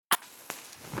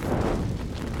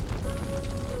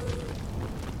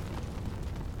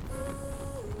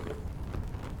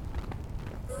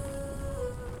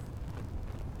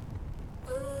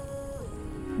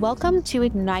Welcome to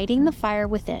Igniting the Fire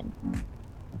Within,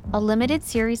 a limited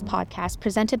series podcast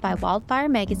presented by Wildfire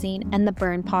Magazine and the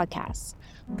Burn Podcast.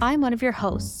 I'm one of your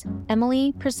hosts,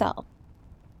 Emily Purcell.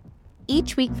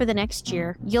 Each week for the next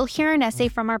year, you'll hear an essay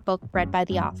from our book read by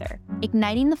the author.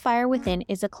 Igniting the Fire Within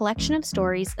is a collection of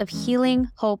stories of healing,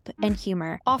 hope, and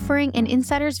humor, offering an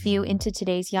insider's view into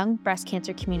today's young breast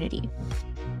cancer community.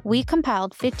 We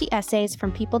compiled 50 essays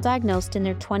from people diagnosed in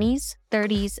their 20s,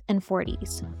 30s, and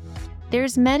 40s.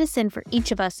 There's medicine for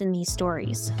each of us in these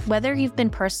stories, whether you've been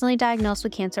personally diagnosed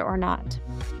with cancer or not.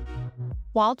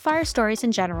 Wildfire stories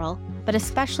in general, but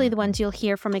especially the ones you'll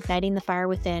hear from Igniting the Fire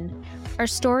Within, are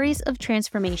stories of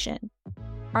transformation.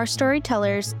 Our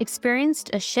storytellers experienced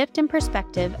a shift in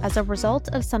perspective as a result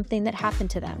of something that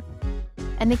happened to them.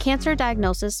 And the cancer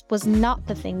diagnosis was not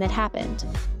the thing that happened,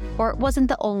 or it wasn't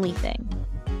the only thing.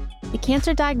 The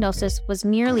cancer diagnosis was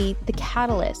merely the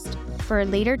catalyst for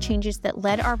later changes that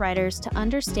led our writers to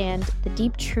understand the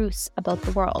deep truths about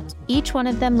the world. Each one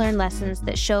of them learned lessons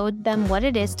that showed them what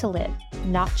it is to live,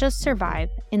 not just survive,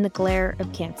 in the glare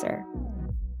of cancer.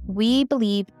 We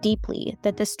believe deeply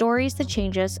that the stories that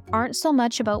change us aren't so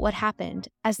much about what happened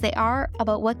as they are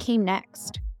about what came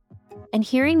next. And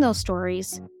hearing those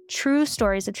stories, true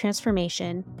stories of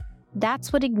transformation,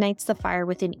 that's what ignites the fire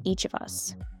within each of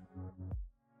us.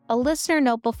 A listener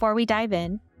note before we dive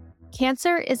in: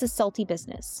 cancer is a salty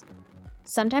business.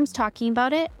 Sometimes talking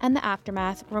about it and the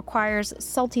aftermath requires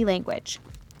salty language.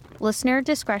 Listener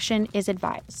discretion is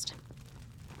advised.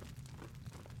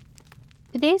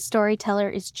 Today's storyteller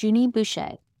is Juni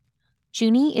Bucher.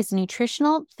 Juni is a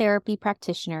nutritional therapy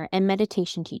practitioner and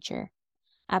meditation teacher.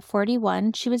 At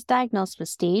 41, she was diagnosed with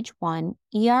stage 1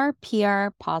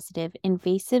 ER/PR positive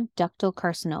invasive ductal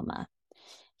carcinoma.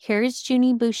 Here's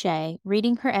Juni Bucher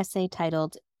reading her essay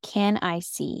titled, Can I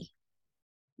See?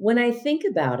 When I think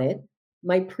about it,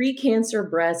 my pre-cancer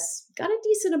breasts got a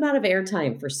decent amount of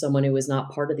airtime for someone who was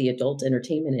not part of the adult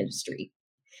entertainment industry.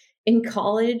 In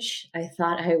college, I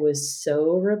thought I was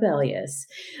so rebellious,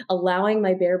 allowing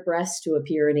my bare breasts to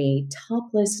appear in a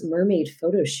topless mermaid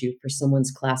photo shoot for someone's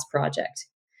class project.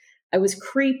 I was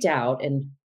creeped out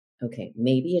and, okay,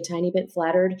 maybe a tiny bit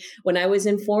flattered when I was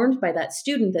informed by that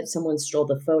student that someone stole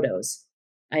the photos.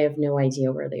 I have no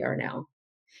idea where they are now.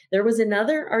 There was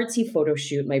another artsy photo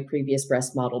shoot my previous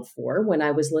breast modeled for when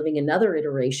I was living another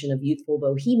iteration of youthful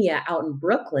bohemia out in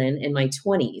Brooklyn in my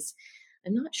 20s.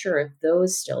 I'm not sure if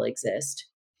those still exist.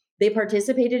 They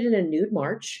participated in a nude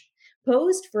march,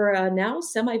 posed for a now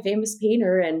semi-famous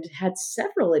painter, and had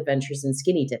several adventures in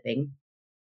skinny dipping.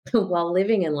 While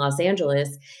living in Los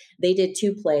Angeles, they did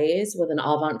 2 plays with an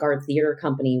avant-garde theater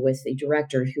company with a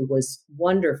director who was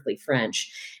wonderfully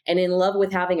French and in love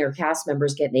with having her cast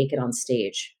members get naked on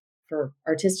stage, for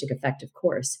artistic effect, of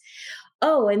course.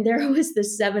 Oh, and there was the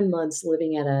 7 months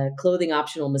living at a clothing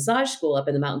optional massage school up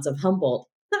in the mountains of Humboldt.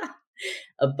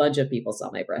 A bunch of people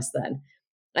saw my breasts then.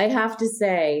 I have to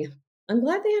say, I'm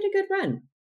glad they had a good run.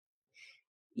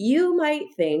 You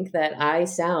might think that I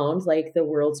sound like the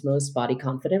world's most body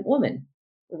confident woman.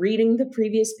 Reading the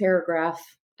previous paragraph,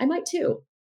 I might too.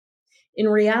 In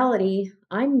reality,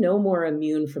 I'm no more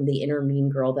immune from the inner mean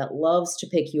girl that loves to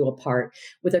pick you apart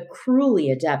with a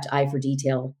cruelly adept eye for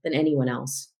detail than anyone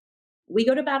else. We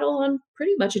go to battle on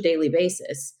pretty much a daily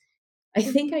basis. I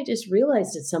think I just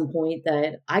realized at some point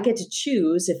that I get to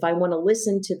choose if I want to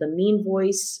listen to the mean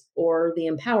voice or the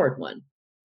empowered one.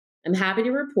 I'm happy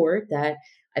to report that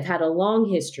I've had a long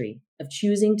history of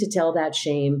choosing to tell that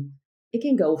shame, it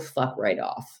can go fuck right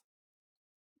off.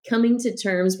 Coming to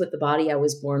terms with the body I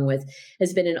was born with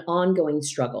has been an ongoing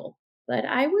struggle, but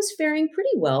I was faring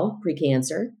pretty well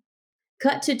pre-cancer.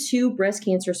 Cut to 2 breast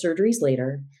cancer surgeries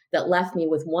later that left me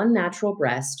with 1 natural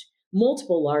breast,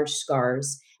 multiple large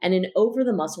scars, and an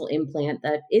over-the-muscle implant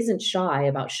that isn't shy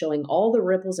about showing all the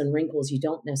ripples and wrinkles you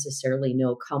don't necessarily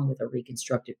know come with a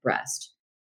reconstructed breast.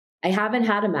 I haven't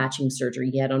had a matching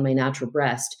surgery yet on my natural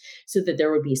breast so that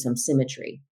there would be some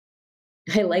symmetry.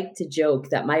 I like to joke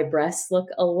that my breasts look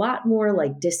a lot more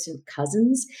like distant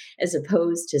cousins as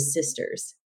opposed to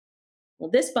sisters. Well,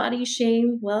 this body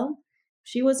shame, well,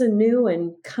 she was a new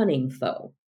and cunning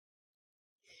foe.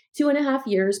 2.5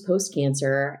 years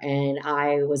post-cancer, and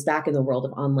I was back in the world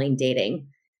of online dating.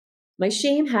 My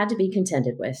shame had to be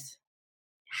contended with.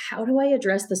 How do I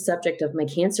address the subject of my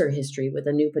cancer history with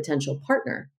a new potential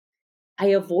partner? I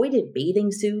avoided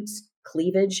bathing suits,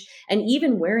 cleavage, and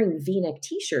even wearing V-neck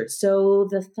t-shirts, so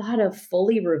the thought of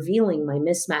fully revealing my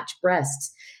mismatched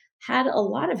breasts had a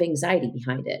lot of anxiety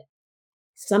behind it.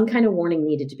 Some kind of warning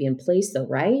needed to be in place, though,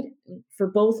 right? For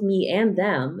both me and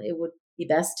them, it would be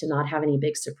best to not have any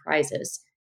big surprises.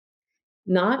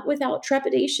 Not without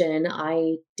trepidation,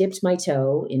 I dipped my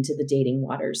toe into the dating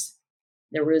waters.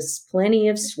 There was plenty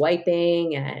of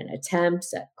swiping and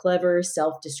attempts at clever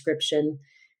self description.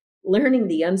 Learning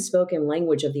the unspoken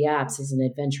language of the apps is an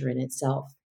adventure in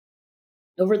itself.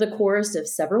 Over the course of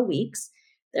several weeks,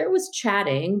 there was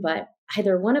chatting, but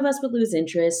either one of us would lose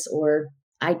interest or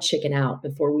I'd chicken out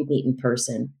before we'd meet in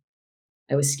person.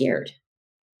 I was scared.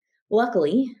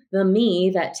 Luckily, the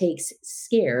me that takes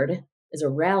scared as a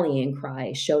rallying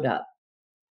cry showed up.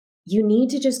 You need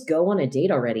to just go on a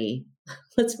date already.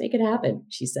 Let's make it happen,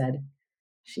 she said.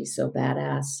 She's so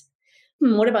badass.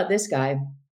 What about this guy?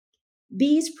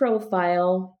 B's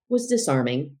profile was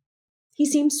disarming. He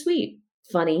seemed sweet,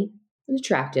 funny, and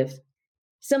attractive.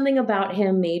 Something about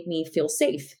him made me feel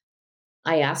safe.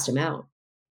 I asked him out.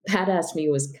 Badass me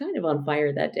was kind of on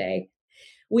fire that day.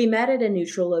 We met at a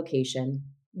neutral location.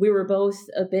 We were both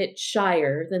a bit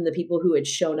shyer than the people who had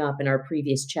shown up in our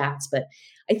previous chats, but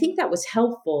I think that was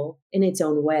helpful in its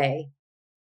own way.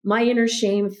 My inner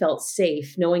shame felt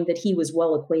safe knowing that he was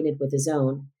well acquainted with his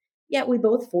own. Yet we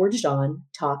both forged on,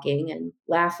 talking and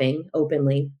laughing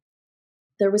openly.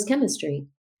 There was chemistry.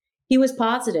 He was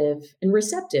positive and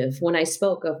receptive when I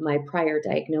spoke of my prior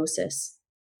diagnosis.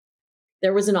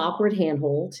 There was an awkward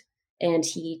handhold, and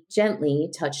he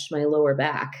gently touched my lower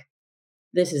back.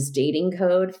 This is dating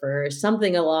code for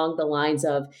something along the lines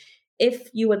of, if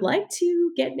you would like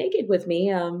to get naked with me,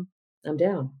 I'm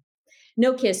down.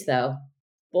 No kiss, though.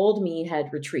 Bold me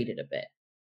had retreated a bit.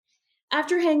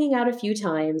 After hanging out a few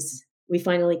times, we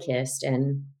finally kissed,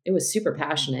 and it was super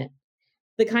passionate.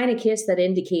 The kind of kiss that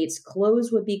indicates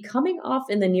clothes would be coming off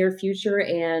in the near future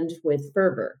and with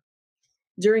fervor.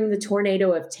 During the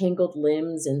tornado of tangled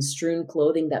limbs and strewn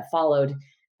clothing that followed,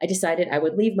 I decided I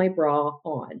would leave my bra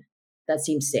on. That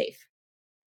seemed safe.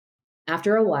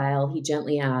 After a while, he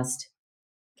gently asked,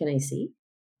 "Can I see?"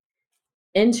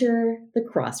 Enter the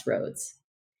crossroads.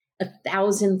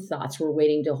 1,000 thoughts were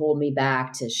waiting to hold me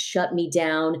back, to shut me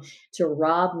down, to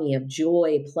rob me of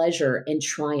joy, pleasure, and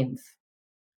triumph.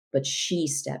 But she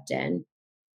stepped in.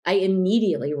 I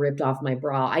immediately ripped off my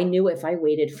bra. I knew if I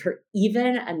waited for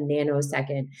even a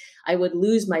nanosecond, I would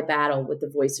lose my battle with the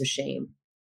voice of shame.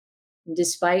 And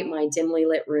despite my dimly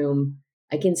lit room,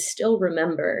 I can still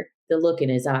remember the look in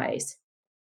his eyes.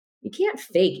 You can't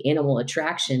fake animal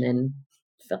attraction, and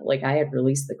felt like I had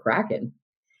released the Kraken.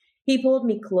 He pulled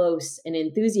me close and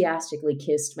enthusiastically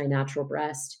kissed my natural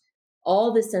breast.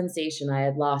 All the sensation I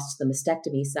had lost to the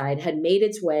mastectomy side had made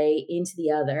its way into the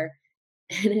other,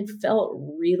 and it felt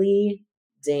really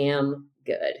damn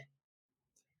good.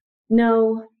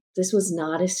 No, this was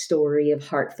not a story of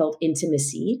heartfelt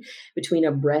intimacy between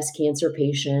a breast cancer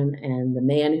patient and the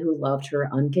man who loved her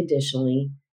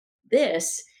unconditionally.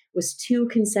 This was two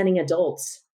consenting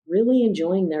adults really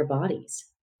enjoying their bodies.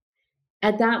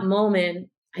 At that moment,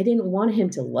 I didn't want him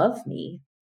to love me.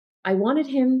 I wanted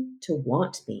him to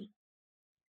want me.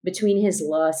 Between his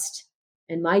lust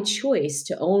and my choice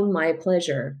to own my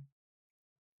pleasure,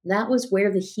 that was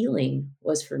where the healing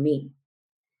was for me.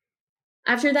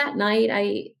 After that night,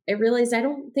 I realized I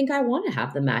don't think I want to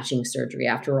have the matching surgery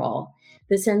after all.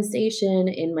 The sensation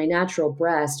in my natural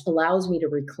breast allows me to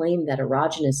reclaim that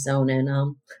erogenous zone,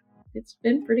 and it's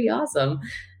been pretty awesome.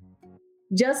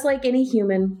 Just like any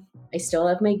human, I still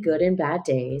have my good and bad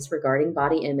days regarding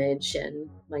body image and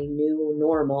my new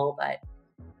normal, but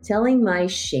telling my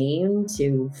shame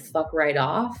to fuck right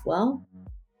off, well,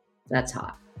 that's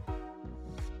hot.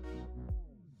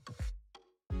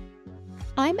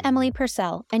 I'm Emily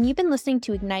Purcell, and you've been listening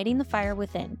to Igniting the Fire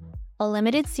Within, a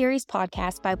limited series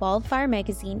podcast by Wildfire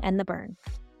Magazine and The Burn.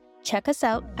 Check us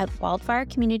out at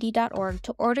wildfirecommunity.org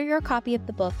to order your copy of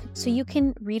the book so you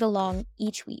can read along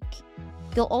each week.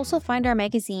 You'll also find our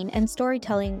magazine and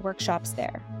storytelling workshops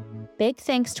there. Big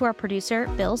thanks to our producer,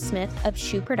 Bill Smith of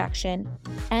Shoe Production,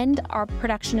 and our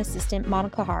production assistant,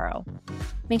 Monica Haro.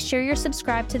 Make sure you're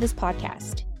subscribed to this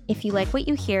podcast. If you like what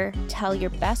you hear, tell your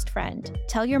best friend,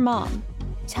 tell your mom,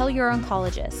 tell your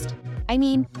oncologist. I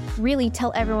mean, really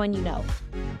tell everyone you know.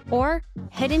 Or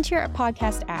head into your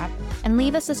podcast app and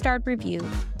leave us a starred review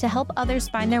to help others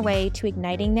find their way to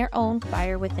igniting their own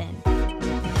fire within.